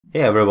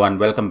Hey everyone,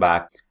 welcome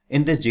back.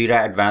 In this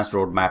Jira Advanced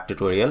Roadmap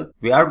tutorial,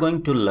 we are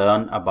going to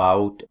learn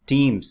about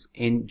teams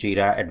in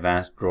Jira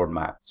Advanced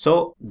Roadmap.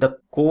 So the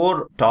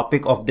core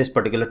topic of this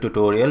particular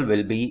tutorial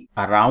will be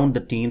around the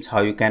teams,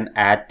 how you can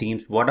add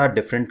teams, what are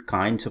different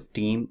kinds of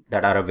team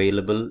that are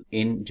available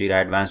in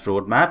Jira Advanced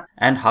Roadmap,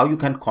 and how you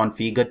can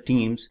configure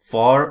teams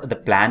for the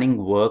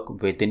planning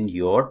work within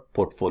your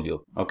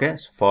portfolio. Okay,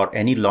 so for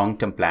any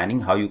long-term planning,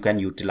 how you can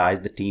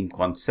utilize the team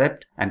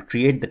concept and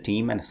create the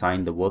team and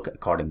assign the work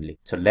accordingly.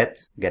 So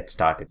let's get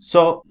started.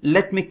 So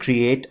let me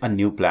create a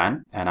new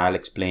plan and I'll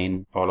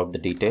explain all of the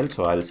details.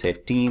 So I'll say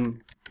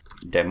team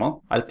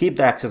demo. I'll keep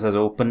the access as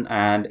open,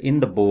 and in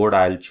the board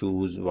I'll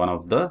choose one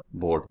of the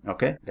board.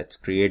 Okay, let's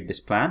create this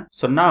plan.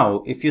 So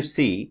now if you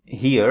see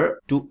here,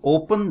 to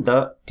open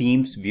the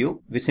teams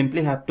view, we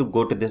simply have to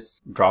go to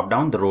this drop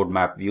down, the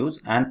roadmap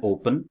views, and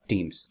open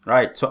teams,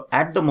 right? So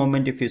at the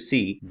moment, if you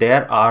see,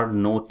 there are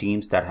no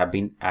teams that have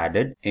been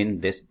added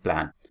in this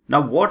plan.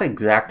 Now what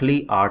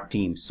exactly are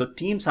teams? So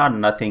teams are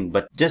nothing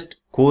but just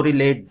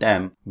correlate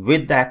them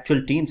with the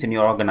actual teams in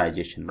your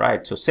organization,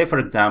 right? So say for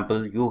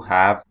example, you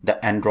have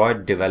the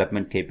Android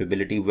development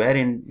capability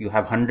wherein you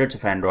have hundreds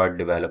of Android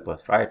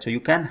developers, right? So you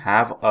can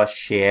have a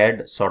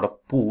shared sort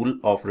of pool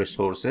of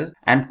resources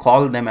and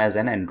call them as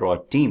an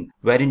Android team,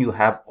 wherein you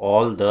have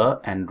all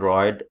the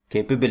Android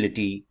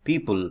capability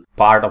people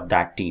part of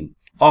that team.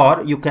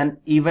 Or you can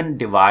even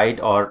divide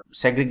or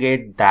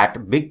segregate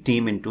that big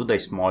team into the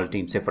small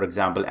team. Say for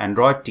example,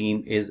 Android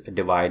team is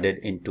divided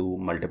into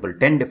multiple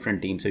 10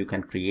 different teams. So you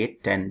can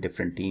create 10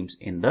 different teams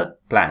in the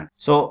plan.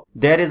 So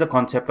there is a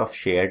concept of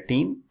shared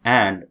team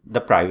and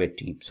the private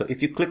team. So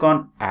if you click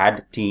on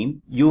add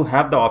team, you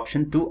have the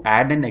option to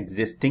add an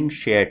existing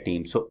shared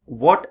team. So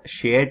what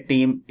shared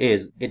team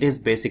is, it is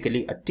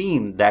basically a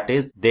team that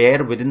is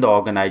there within the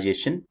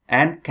organization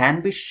and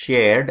can be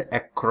shared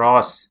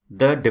across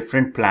the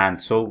different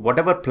plans. So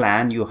whatever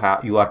plan you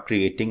are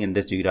creating in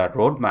this Jira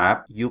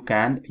roadmap, you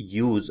can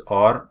use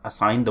or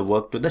assign the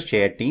work to the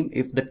shared team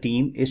if the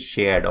team is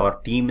shared or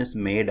team is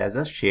made as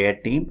a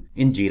shared team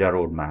in Jira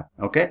roadmap.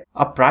 Okay,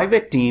 a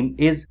private team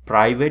is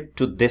private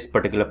to this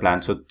particular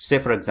plan. So say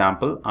for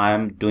example, I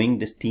am doing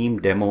this team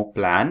demo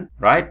plan,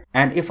 right?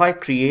 And if I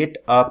create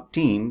a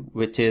team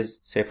which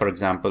is, say for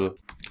example,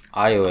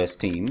 iOS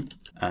team,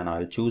 and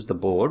I'll choose the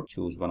board,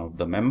 choose one of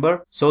the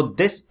member. So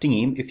this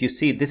team, if you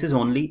see, this is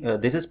only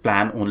this is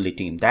plan only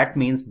team. That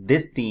means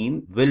this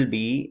team will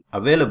be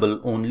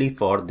available only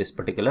for this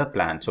particular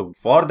plan. So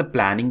for the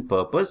planning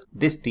purpose,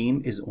 this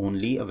team is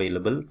only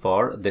available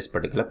for this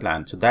particular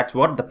plan. So that's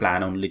what the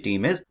plan only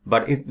team is.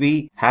 But if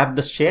we have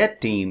the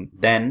shared team,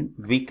 then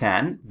we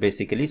can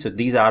basically, so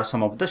these are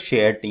some of the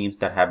shared teams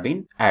that have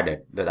been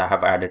added, that I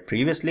have added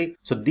previously.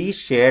 So these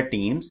shared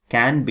teams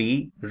can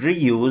be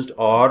reused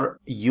or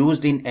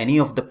used in any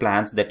of the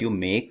plans that you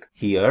make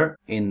here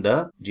in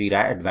the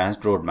Jira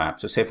Advanced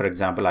Roadmap. So say for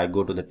example, I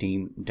go to the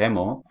team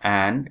demo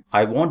and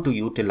I want to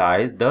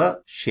utilize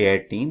the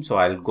shared team. So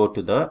I'll go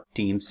to the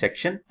team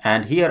section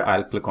and here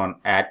I'll click on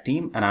add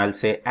team and I'll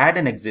say add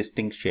an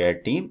existing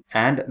shared team,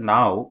 and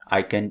now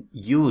I can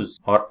use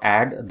or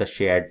add the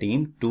shared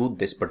team to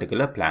this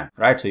particular plan,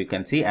 right? So you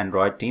can see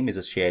Android team is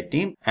a shared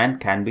team and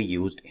can be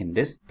used in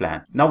this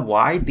plan. Now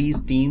why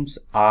these teams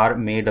are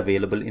made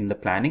available in the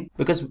planning?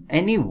 Because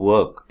any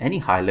work, any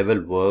high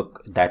level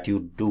work that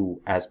you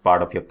do as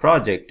part of your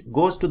project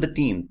goes to the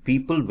team.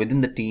 People within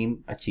the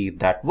team achieve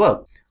that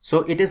work.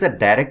 So it is a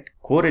direct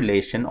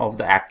correlation of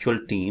the actual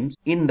teams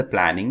in the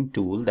planning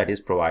tool that is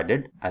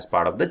provided as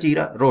part of the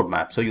Jira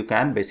roadmap. So you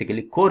can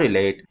basically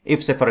correlate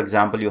if, say for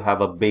example, you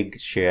have a big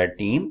shared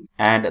team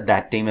and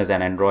that team is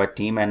an Android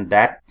team and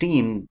that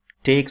team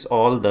takes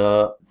all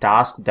the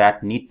tasks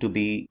that need to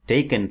be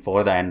taken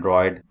for the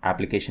Android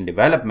application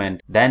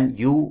development, then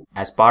you,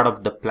 as part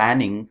of the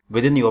planning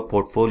within your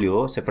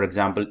portfolio, say for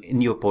example,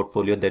 in your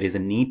portfolio, there is a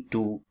need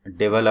to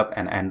develop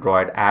an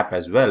Android app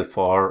as well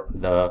for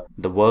the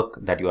work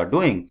that you are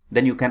doing.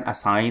 Then you can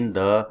assign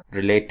the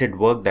related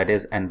work that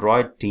is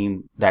Android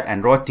team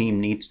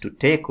needs to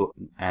take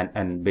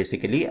and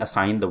basically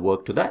assign the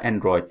work to the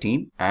Android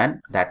team,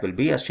 and that will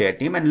be a shared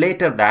team. And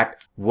later that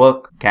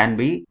work can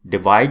be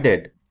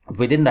divided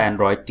within the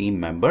Android team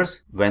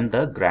members when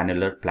the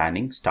granular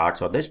planning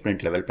starts or the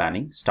sprint level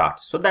planning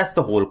starts. So that's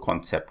the whole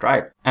concept,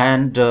 right?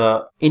 And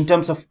in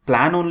terms of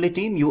plan only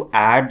team, you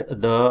add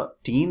the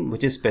team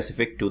which is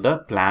specific to the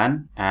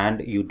plan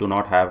and you do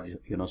not have,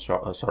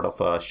 sort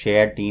of a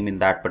shared team in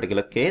that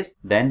particular case.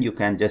 Then you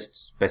can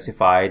just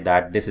specify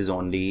that this is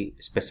only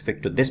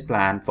specific to this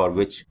plan for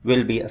which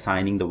we'll be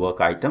assigning the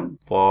work item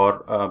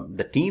for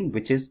the team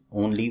which is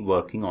only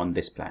working on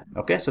this plan.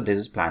 Okay, so this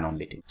is plan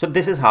only team. So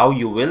this is how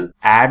you will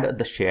add add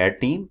the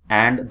shared team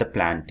and the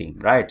plan team,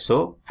 right?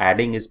 So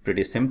adding is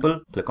pretty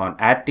simple. Click on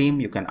add team.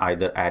 You can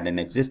either add an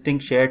existing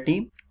shared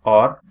team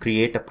or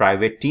create a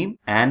private team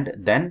and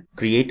then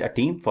create a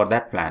team for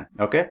that plan.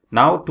 Okay,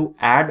 now to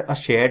add a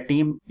shared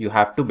team, you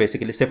have to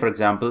basically say, for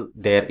example,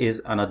 there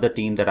is another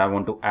team that I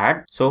want to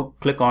add. So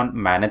click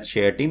on manage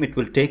shared team. It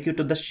will take you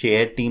to the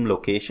shared team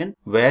location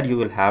where you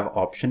will have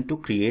option to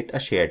create a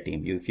shared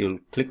team. If you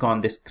click on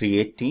this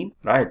create team,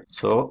 right?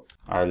 So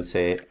I'll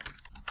say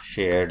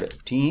shared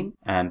team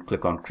and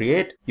click on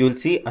create. You will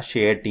see a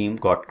shared team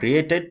got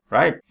created,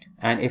 right?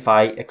 And if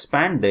I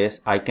expand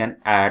this, I can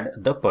add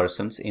the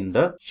persons in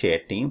the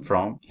shared team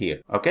from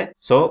here. Okay,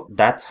 so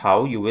that's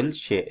how you will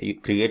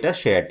create a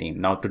shared team.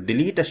 Now to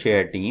delete a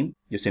shared team,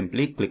 you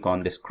simply click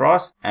on this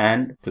cross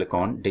and click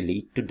on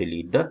delete to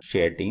delete the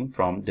shared team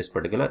from this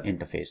particular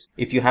interface.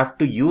 If you have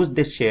to use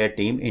this shared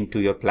team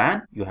into your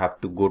plan, you have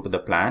to go to the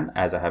plan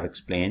as I have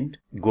explained.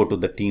 Go to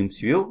the teams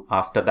view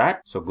after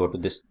that. So go to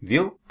this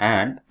view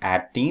and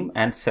add team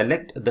and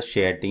select the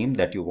shared team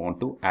that you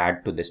want to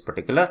add to this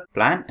particular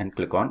plan and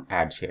click on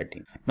add shared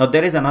team. Now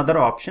there is another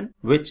option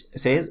which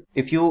says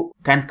if you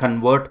can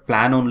convert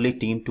plan only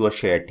team to a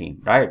shared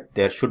team, right?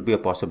 There should be a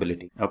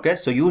possibility. Okay,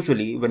 so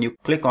usually when you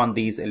click on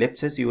these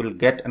ellipses, you will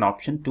get an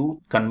option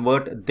to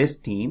convert this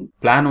team,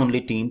 plan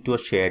only team, to a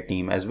shared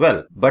team as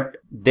well. But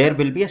there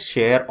will be a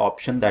share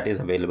option that is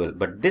available,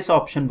 but this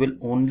option will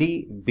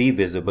only be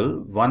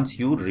visible once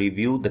you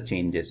review the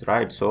changes,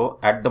 right? So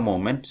at the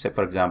moment, say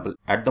for example,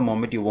 at the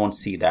moment you won't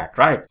see that,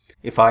 right?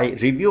 If I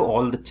review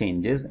all the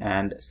changes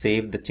and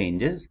save the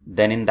changes,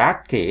 then in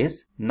that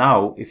case,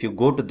 now if you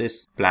go to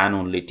this plan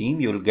only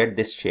team, you will get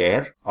this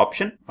share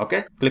option.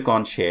 Okay, click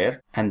on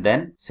share and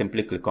then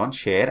simply click on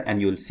share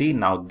and you'll see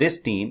now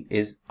this team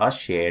is a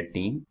shared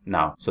team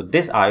now. So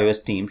this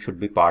iOS team should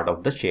be part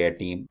of the shared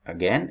team.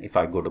 Again, if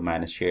I go to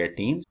manage shared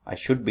teams, I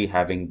should be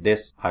having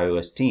this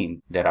iOS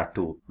team. There are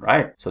two,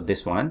 right? So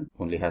this one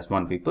only has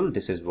one people.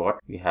 This is what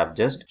we have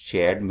just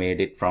shared,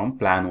 made it from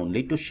plan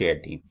only to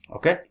shared team.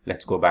 Okay,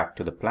 let's go back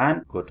to the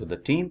plan, go to the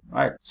team,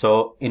 right?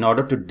 So in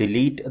order to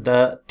delete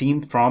the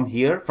team from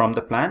here, from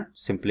the plan,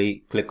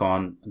 simply click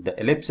on the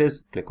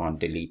ellipses, click on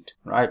delete,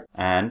 right?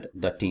 And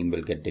the team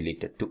will get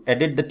deleted. To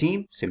edit the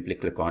team, simply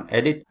click on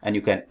edit and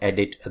you can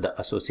edit the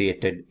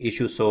associated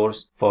issue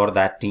source for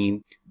that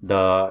team,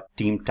 the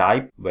team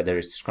type, whether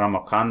it's Scrum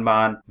or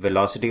Kanban,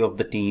 velocity of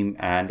the team,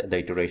 and the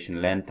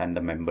iteration length and the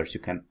members. You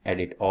can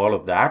edit all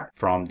of that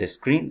from this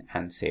screen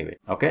and save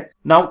it. Okay,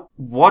 now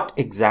what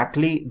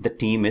exactly the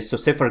team is. So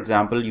say for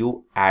example,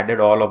 you added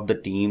all of the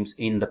teams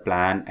in the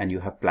plan and you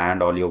have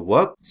planned all your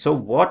work. So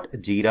what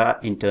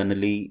Jira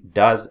internally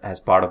does as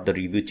part of the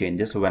review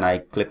changes, so when I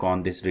click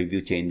on this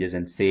review changes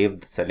and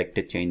save the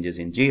selected changes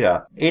in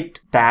Jira, it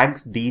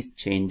tags these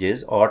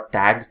changes or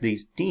tags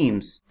these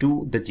teams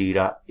to the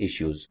Jira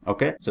issues.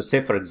 Okay, so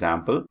say for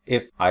example,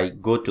 if I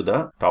go to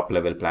the top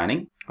level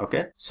planning,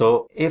 okay,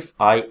 so if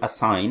I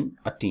assign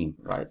a team,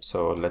 right?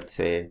 So let's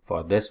say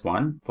for this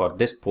one, for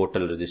this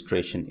portal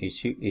registration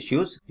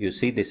issues, you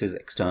see this is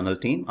external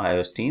team,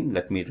 iOS team.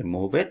 Let me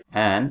remove it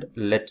and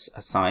let's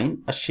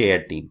assign a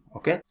shared team.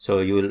 Okay, so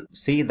you will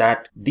see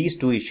that these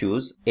two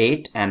issues,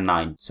 8 and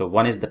 9. So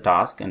one is the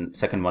task and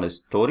second one is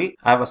story.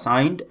 I've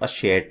assigned a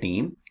shared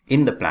team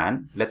in the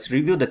plan. Let's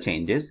review the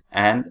changes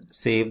and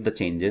save the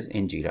changes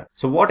in Jira.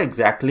 So what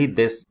exactly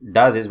this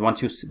does is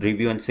once you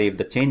review and save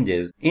the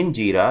changes in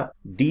Jira,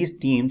 these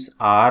teams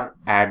are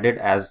added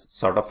as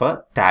sort of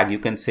a tag. You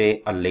can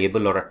say a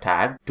label or a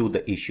tag to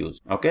the issues.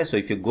 Okay, so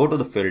if you go to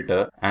the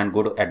filter and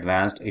go to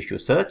advanced issue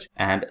search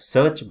and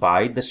search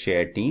by the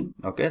shared team.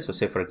 Okay, so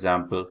say for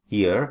example,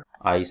 here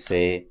I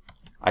say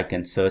I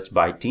can search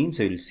by team.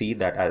 So you'll see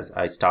that as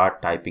I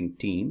start typing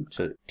team,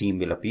 so team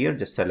will appear.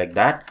 Just select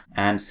that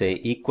and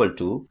say equal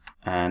to,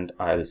 and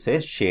I'll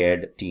say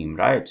shared team,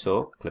 right?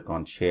 So click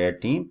on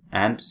shared team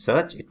and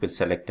search. It will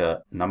select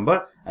a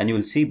number and you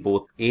will see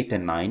both 8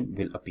 and 9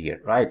 will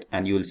appear, right?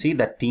 And you will see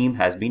that team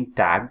has been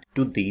tagged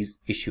to these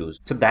issues.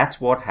 So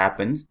that's what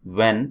happens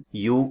when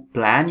you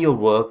plan your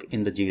work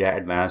in the Jira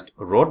Advanced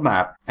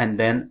Roadmap and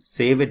then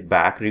save it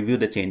back, review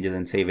the changes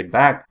and save it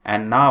back.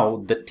 And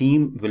now the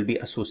team will be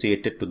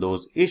associated to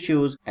those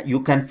issues.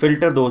 You can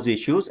filter those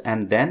issues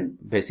and then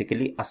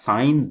basically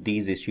assign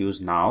these issues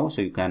now.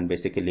 So you can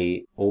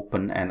basically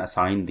open and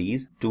assign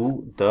these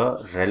to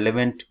the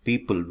relevant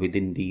people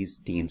within these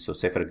teams. So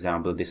say for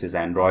example, this is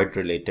Android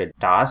related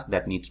task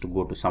that needs to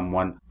go to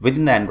someone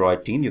within the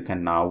Android team. You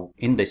can now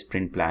in the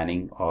sprint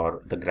planning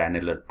or the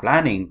granular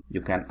planning,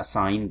 you can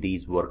assign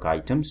these work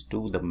items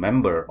to the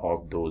member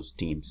of those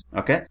teams.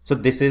 Okay, so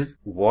this is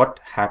what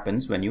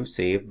happens when you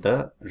save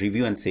the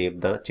review and save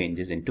the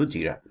changes into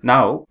Jira.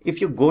 Now if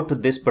you go to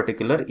this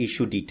particular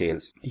issue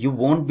details, you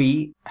won't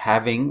be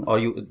having, or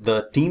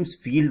the teams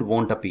field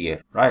won't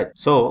appear, right?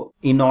 So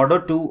in order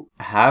to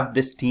have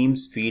this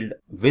teams field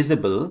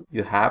visible,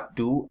 you have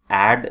to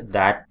add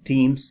that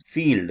teams field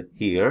field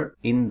here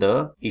in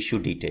the issue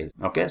details.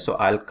 Okay, so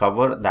I'll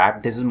cover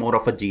that. This is more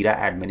of a Jira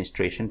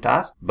administration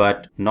task,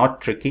 but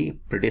not tricky,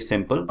 pretty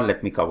simple.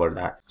 Let me cover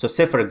that. So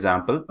say for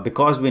example,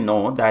 because we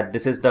know that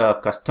this is the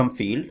custom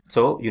field,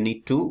 so you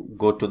need to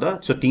go to the,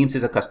 so teams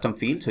is a custom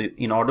field. So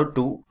in order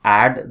to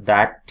add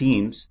that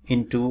teams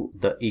into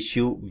the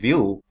issue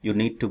view, you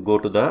need to go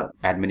to the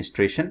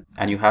administration,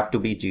 and you have to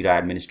be Jira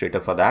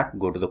administrator for that.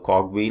 Go to the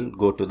cogwheel,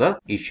 go to the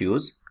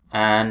issues,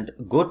 and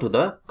go to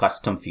the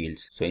custom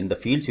fields. So in the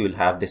fields, you will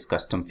have this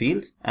custom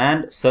fields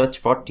and search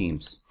for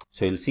teams.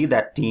 So you'll see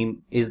that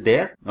team is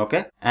there.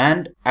 Okay.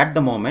 And at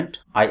the moment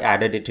I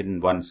added it in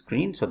one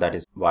screen. So that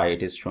is why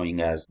it is showing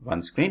as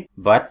one screen.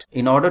 But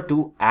in order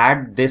to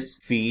add this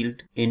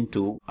field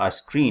into a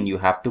screen, you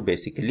have to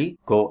basically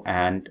go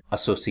and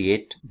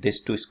associate these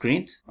two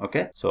screens.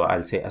 Okay. So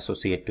I'll say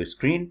associate to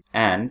screen,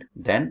 and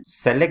then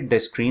select the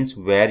screens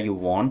where you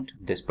want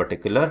this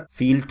particular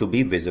field to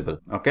be visible.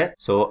 Okay.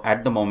 So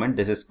at the moment,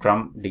 this is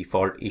Scrum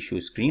default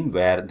issue screen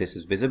where this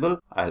is visible.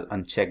 I'll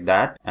uncheck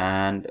that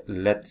and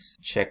let's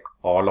check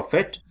all of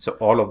it. So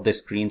all of the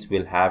screens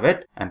will have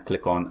it, and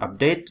click on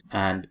update.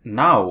 And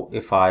now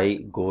if I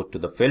go to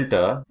the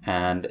filter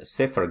and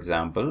say for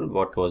example,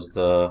 what was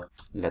the,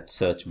 let's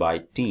search by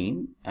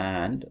team,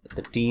 and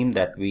the team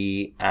that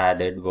we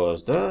added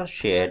was the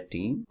shared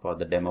team for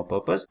the demo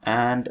purpose.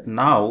 And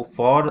now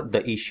for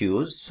the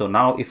issues, so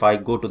now if I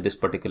go to this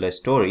particular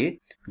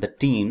story, the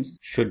teams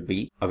should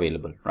be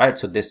available, right?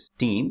 So this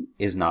team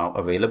is now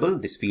available.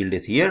 This field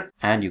is here,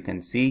 and you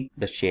can see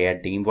the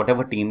shared team.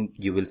 Whatever team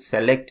you will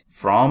select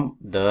from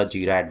the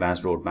Jira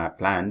Advanced Roadmap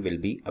plan will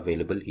be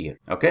available here.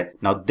 Okay.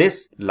 Now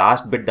this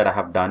last bit that I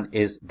have done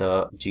is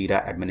the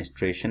Jira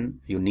administration.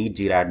 You need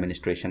Jira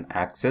administration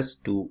access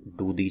to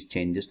do these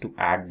changes, to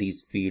add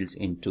these fields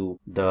into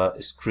the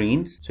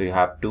screens. So you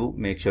have to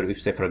make sure,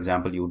 if say for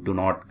example, you do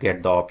not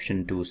get the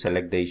option to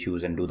select the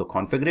issues and do the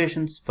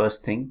configurations,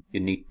 first thing you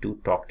need to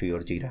talk to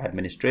your Jira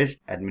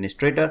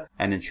administrator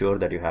and ensure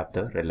that you have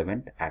the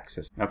relevant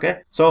access.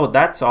 Okay. So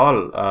that's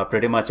all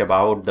pretty much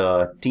about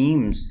the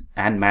teams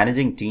and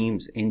managing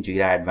teams in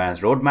Jira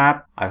Advanced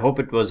Roadmap. I hope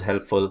it was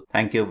helpful.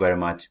 Thank you very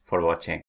much for watching.